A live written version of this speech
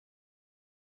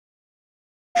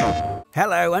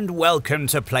Hello and welcome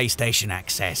to PlayStation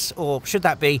Access, or should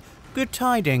that be good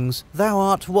tidings? Thou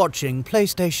art watching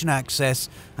PlayStation Access.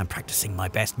 I'm practicing my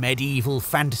best medieval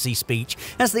fantasy speech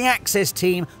as the Access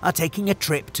team are taking a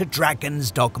trip to Dragon's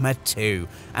Dogma 2.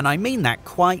 And I mean that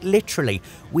quite literally.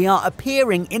 We are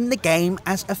appearing in the game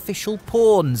as official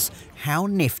pawns. How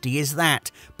nifty is that?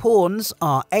 Pawns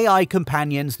are AI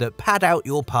companions that pad out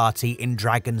your party in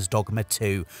Dragon's Dogma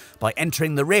 2. By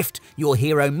entering the Rift, your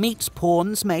hero meets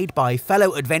pawns made by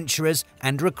fellow adventurers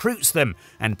and recruits them.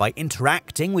 And by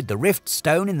interacting with the Rift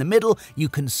Stone in the middle, you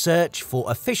can search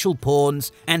for official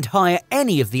pawns and hire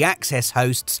any of the Access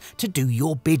hosts to do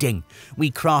your bidding. We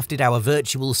crafted our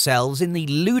virtual selves in the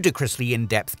ludicrously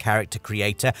in-depth character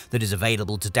creator that is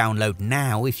available to download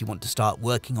now if you want to start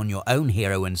working on your own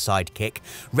hero and sidekick,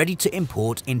 ready to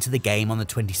import into the game on the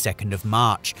 22nd of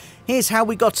March. Here's how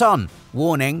we got on.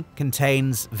 Warning,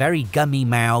 contains very gummy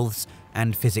mouths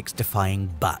and physics-defying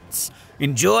butts.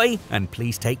 Enjoy, and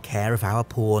please take care of our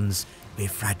pawns. We're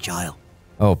fragile.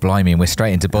 Oh, blimey, and we're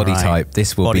straight into body type.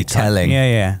 This will be telling.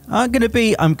 Yeah. I'm gonna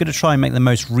try and make the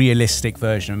most realistic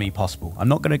version of me possible. I'm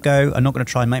not gonna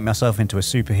try and make myself into a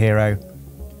superhero.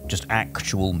 Just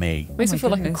actual me. Makes me feel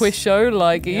like a quiz show,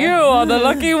 like, you are the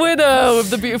lucky winner with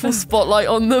the beautiful spotlight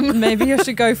on them. Maybe I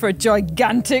should go for a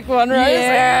gigantic one, right?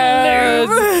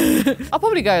 Yes. I'll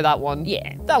probably go that one.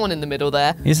 Yeah, that one in the middle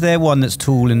there. Is there one that's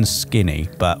tall and skinny,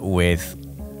 but with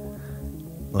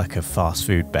like a fast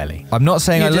food belly? I'm not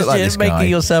saying I look like this guy. You're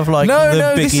making yourself like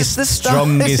the biggest,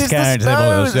 strongest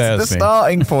character. This is the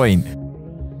starting point.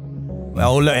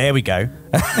 Oh, look, here we go.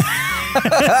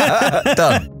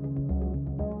 Done.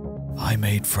 I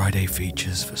made Friday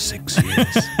features for 6 years.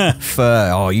 Fur.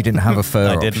 Oh, you didn't have a fur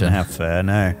option. I didn't have fur,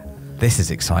 no. This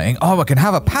is exciting. Oh, I can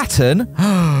have a pattern.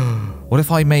 What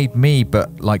if I made me,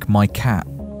 but like my cat?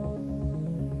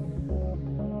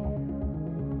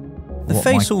 The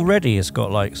face already has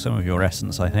got like some of your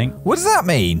essence, I think. What does that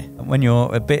mean? When you're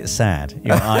a bit sad,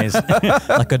 your eyes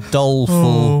like a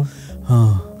doleful.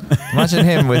 Imagine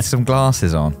him with some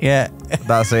glasses on. Yeah.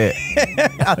 That's it.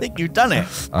 I think you've done it.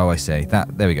 Oh, I see.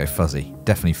 There we go. Fuzzy.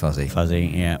 Definitely fuzzy.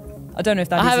 Fuzzy, yeah. I don't know if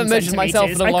that is I haven't measured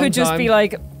myself in a long time. I could just be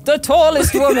like, the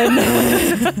tallest woman.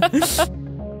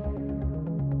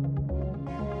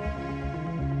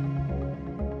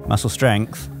 Muscle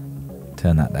strength.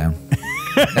 Turn that down.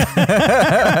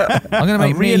 I'm going to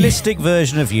make a realistic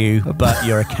version of you, but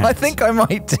you're a cat. I think I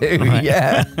might do, right.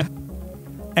 Yeah.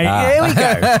 Here we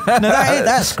go. No,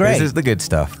 that's great. This is the good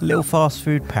stuff. Little fast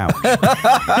food pouch. Whoa!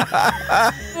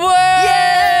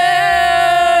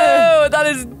 Yeah! That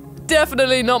is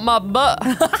definitely not my butt.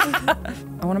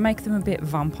 I want to make them a bit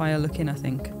vampire looking, I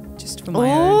think. Just for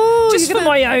my own. Just for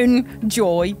my own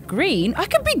joy. Green? I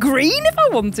could be green if I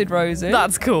wanted, Rosie.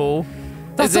 That's cool.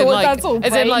 That's all brain.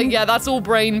 As in, like, yeah, that's all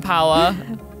brain power.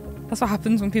 That's what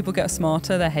happens when people get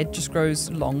smarter. Their head just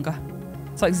grows longer.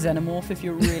 It's like xenomorph if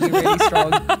you're really, really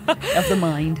strong of the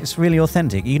mind. It's really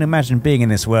authentic. You can imagine being in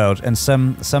this world, and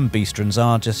some beastrons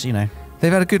are just, you know,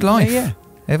 they've had a good life. Yeah.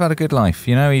 They've had a good life.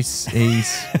 You know, he's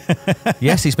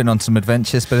yes, he's been on some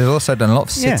adventures, but he's also done a lot of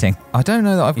sitting. Yeah. I don't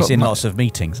know that I've got. He's in lots of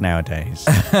meetings nowadays.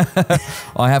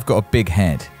 I have got a big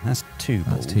head. That's too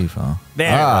bald. That's too far.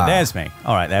 There's me.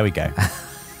 All right, there we go.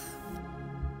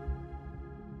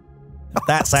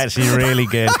 That's actually really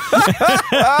good.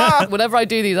 Whenever I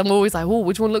do these, I'm always like, oh,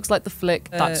 which one looks like the flick?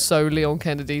 That's so Leon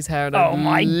Kennedy's hair. And oh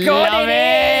my God,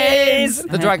 it is!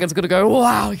 The dragon's going to go,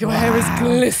 wow, your hair is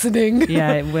glistening.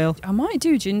 Yeah, it will. I might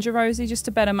do Ginger Rosie just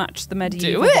to better match the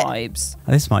medieval vibes.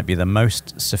 This might be the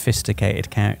most sophisticated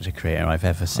character creator I've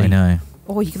ever seen. I know.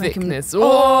 Oh, you can make him...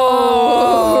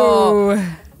 Oh!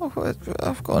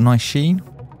 I've got a nice sheen.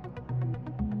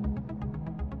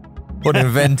 What an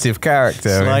inventive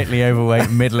character. Slightly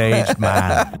overweight, middle-aged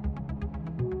man.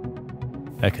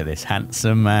 Look at this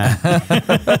handsome man.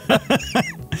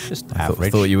 Just average. I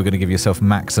thought you were going to give yourself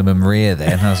maximum rear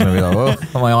then. I was going to be like,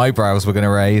 oh, my eyebrows were going to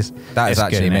raise. That is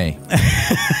actually me.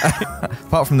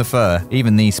 Apart from the fur,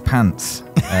 even these pants,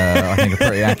 I think are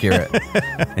pretty accurate.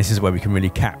 This is where we can really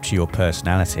capture your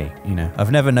personality. You know, I've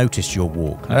never noticed your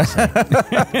walk. Let's say.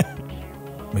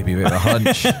 Maybe a bit of a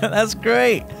hunch. That's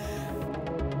great.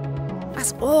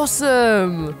 That's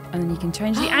awesome. And then you can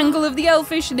change the angle of the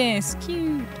elfishness.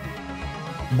 Cute.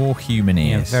 More human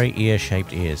ears. Yeah, very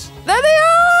ear-shaped ears. There they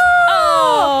are!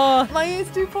 Oh! My ears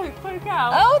do poke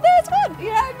out. Oh, there's one.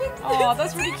 Yeah. Oh,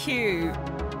 that's really cute.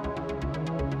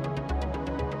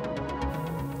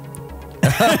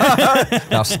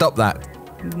 Now stop that.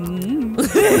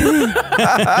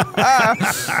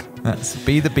 That's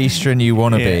be the beastron you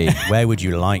want to be. Where would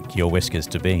you like your whiskers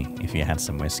to be if you had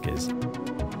some whiskers?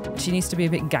 She needs to be a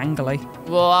bit gangly.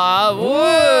 Wow,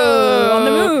 whoa. On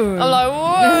the moon. I'm like,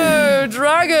 whoa,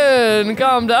 dragon,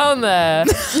 calm down there.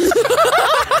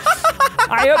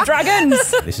 Aye up,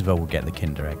 dragons! This is where we'll get the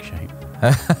Kinder Egg shape.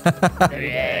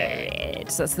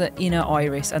 So that's the inner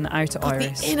iris and the outer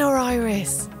iris. The inner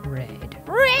iris. Red.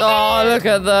 Oh, look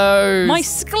at those. My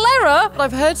sclera!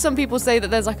 I've heard some people say that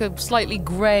there's like a slightly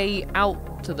grey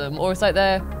out to them, or it's like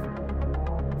they're...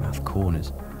 Mouth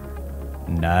corners.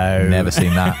 No. Never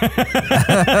seen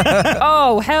that.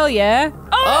 Oh, hell yeah.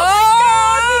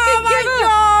 Oh my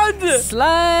god!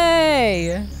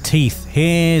 Slay! Teeth.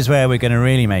 Here's where we're going to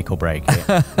really make or break it.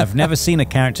 I've never seen a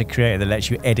character creator that lets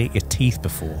you edit your teeth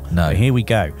before. No. So here we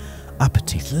go. Upper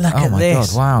teeth. Look Oh at my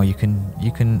this. god! Wow, you can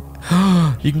you can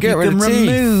get rid of teeth.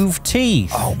 remove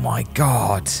teeth. Oh my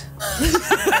god!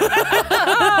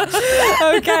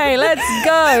 Okay, let's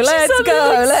go,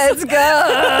 let's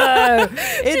go.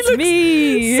 It's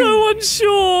me. So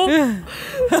unsure.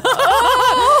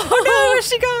 Oh no, where's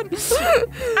she gone?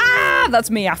 Ah, that's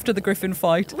me after the griffin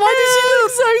fight. Why does she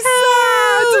look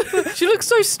so sad? She looks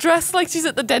so stressed, like she's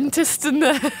at the dentist and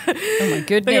Oh my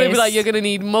goodness. they're gonna be like, you're gonna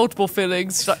need multiple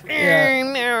fillings. She's like, Yeah.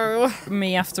 no.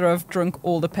 Me after I've drunk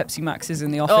all the Pepsi Maxes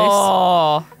in the office.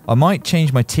 Oh. I might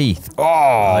change my teeth.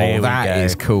 Here we That go.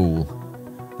 is cool.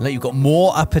 Look, you've got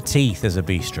more upper teeth as a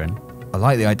beastren. I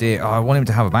like the idea. Oh, I want him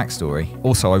to have a backstory.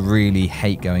 Also, I really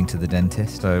hate going to the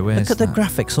dentist. So where's Look at the that?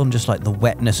 graphics on just like the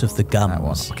wetness of the That one.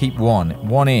 gums. I'll keep one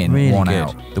in, Really one good.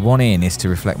 out. The one in is to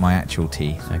reflect my actual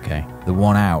teeth. Okay. The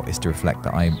one out is to reflect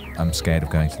that I'm scared of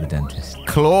going to the dentist.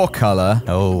 Claw colour.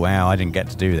 Oh, wow. I didn't get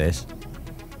to do this.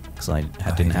 Because I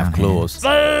didn't have down here. claws.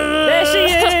 There she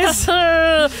is.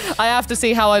 I have to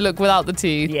see how I look without the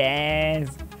teeth. Yes.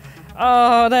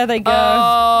 Oh, there they go.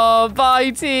 Oh,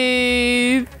 bye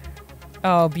teeth.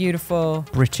 Oh, beautiful.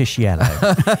 British yellow.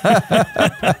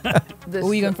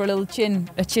 Oh, you going for a little chin?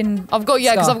 A chin? I've got,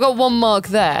 yeah, because scar. I've got one mark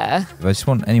there. I just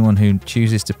want anyone who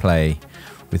chooses to play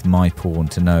with my pawn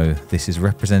to know this is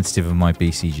representative of my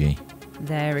BCG.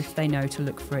 There, if they know to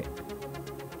look for it.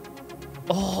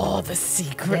 Oh, the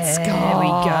secret There scar.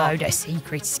 we go, the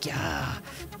secret scar.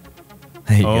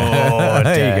 There you go. Oh,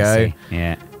 there you dirty. go.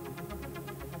 Yeah.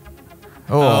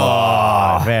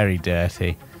 Oh, Very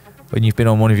dirty. when you've been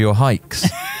on one of your hikes.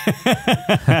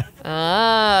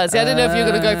 Ah, see, I didn't know if you were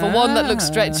going to go for one that looked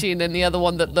stretchy and then the other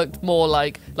one that looked more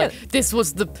like this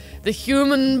was the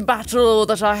human battle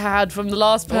that I had from the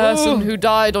last person who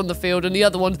died on the field, and the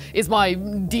other one is my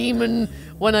demon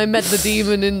when I met the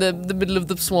demon in the middle of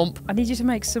the swamp. I need you to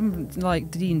make some,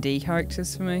 like, D&D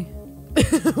characters for me.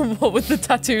 What with the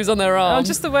tattoos on their Oh, arms?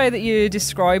 just the way that you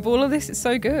describe all of this, it's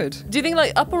so good. Do you think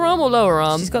like upper arm or lower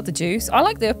arm? She's got the juice. I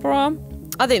like the upper arm.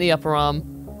 I think the upper arm.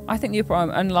 I think the upper arm,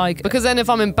 and like... Because then if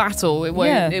I'm in battle, it won't,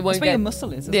 yeah, it won't that's where your get...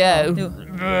 muscle is as Yeah.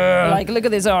 well. Like, look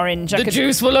at this orange. The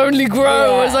juice will only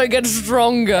grow Yeah. as I get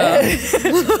stronger. I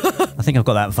think I've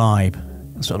got that vibe.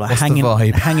 Sort of like What's the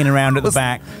vibe? hanging around at the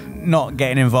back, not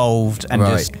getting involved, and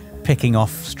Right. just picking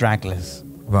off stragglers.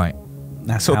 Right.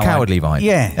 That's Sort of how cowardly vibe.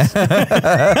 Yes.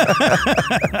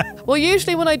 Well,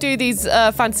 usually when I do these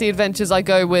fancy adventures, I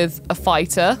go with a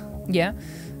fighter. Yeah.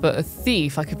 But a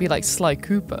thief, I could be like Sly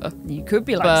Cooper. You could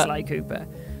be like But- Sly Cooper.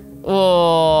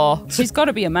 Oh. She's got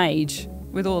to be a mage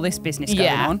with all this business going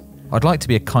Yeah. on. I'd like to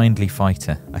be a kindly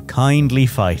fighter. A kindly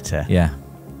fighter. Yeah.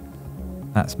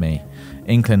 That's me.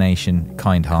 Inclination,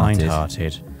 kind-hearted.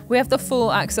 Kind-hearted. We have the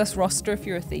full access roster if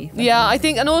you're a thief. Yeah, I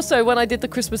think, and also when I did the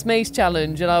Christmas Maze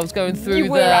challenge and I was going through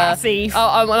You were a thief. when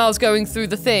I was going through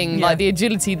the thing, Yeah. like the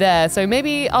agility there. So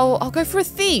maybe I'll go for a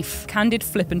thief. Candid,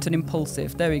 flippant, and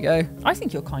impulsive. There we go. I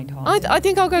think you're kind-hearted. I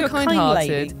think I'll go You're a kind kind-hearted.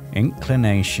 lady.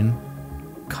 Inclination.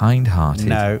 Kind-hearted.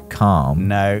 No. Calm.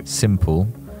 No. Simple.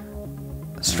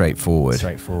 Straightforward.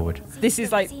 Straightforward. This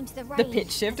is like Seems the the rain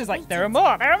pitch shift is like has there are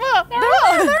more, there are more, there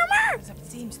are more, there are more. It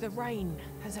seems the rain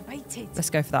has abated.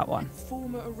 Let's go for that one.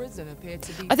 Former arisen appear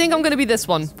to be. I think I'm going to be this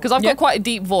one because I've Yeah. got quite a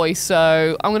deep voice,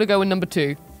 so I'm going to go with number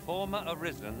 2. Former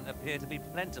arisen appear to be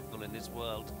plentiful in this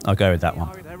world. I'll go with that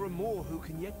one. There are more who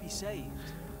can yet be saved.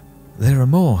 There are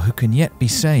more who can yet be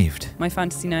saved. My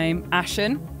fantasy name,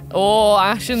 Ashen. Oh,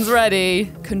 Ashen's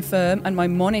ready. Confirm, and my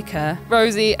moniker.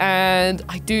 Rosie, and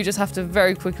I do just have to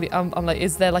very quickly. I'm like,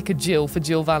 is there like a Jill for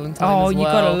Jill Valentine? Oh, as you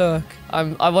well? gotta look.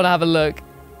 I want to have a look.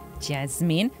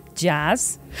 Jasmine.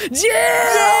 Jazz.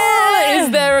 Jill!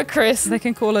 Is there a Chris? They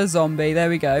can call her Zombie. There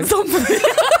we go. Zombie.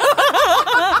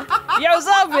 Yo,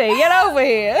 Zombie, get over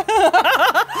here.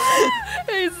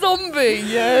 Hey, zombie.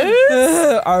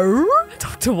 Yes. Arr.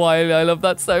 Don't Dr. Wily, I love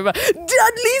that so much.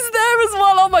 Dudley's there as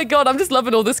well. Oh my god, I'm just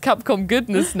loving all this Capcom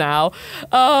goodness now.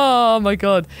 Oh my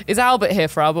god. Is Albert here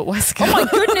for Albert Wesker? Oh my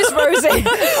goodness, Rosie.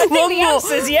 I think the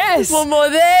answer's yes. One more.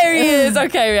 There he is.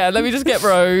 Okay, yeah, let me just get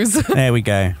Rose. There we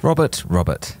go. Robert.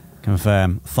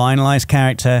 Confirm. Finalise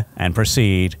character and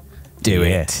proceed. Do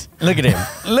it. Look at him.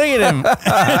 Look at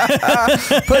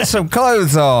him. Put some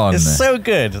clothes on. It's so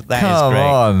good. That is Come great.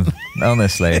 on.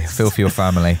 Honestly, feel for your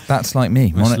family. That's like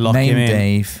me. Let's lock Name him in.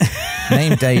 Dave.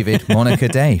 Name David. Monica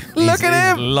Dave. Look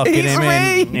at him. locking He's him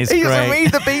me. in. It's He's great. me,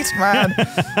 the Beast Man.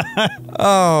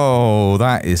 Oh,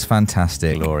 that is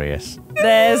fantastic. Glorious.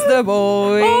 There's the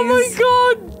boys. Oh my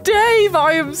god, Dave,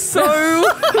 I am so...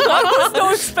 I was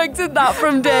not expecting that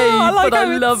from Dave, but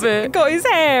I love it. Got his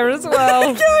hair as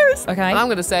well. Okay. I'm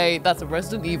going to say that's a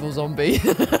Resident Evil zombie.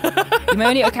 You may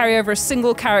only carry over a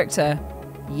single character.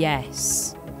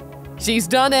 Yes. She's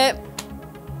done it.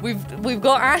 We've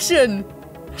got Ashen.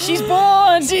 She's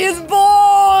born. She is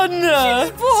born. She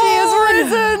born. has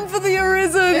risen for the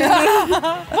Arisen.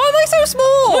 Why are they so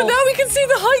small? But now we can see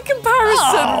the height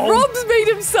comparison. Oh. Rob's made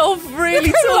himself really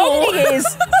Look how tall. long he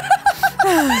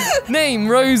is. Name,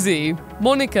 Rosie.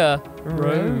 Monica.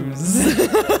 Rose.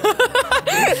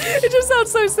 It just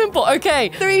sounds so simple. Okay,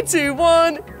 3, 2,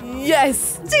 1.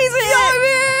 Yes. She's in.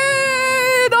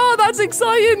 Oh, that's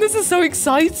exciting. This is so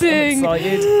exciting. I'm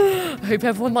excited. I hope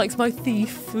everyone likes my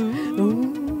thief.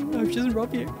 Ooh. I've just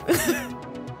robbed you.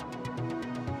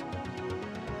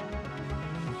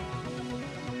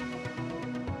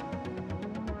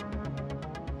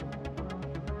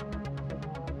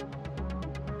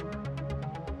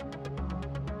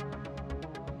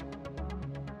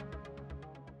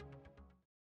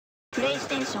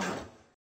 PlayStation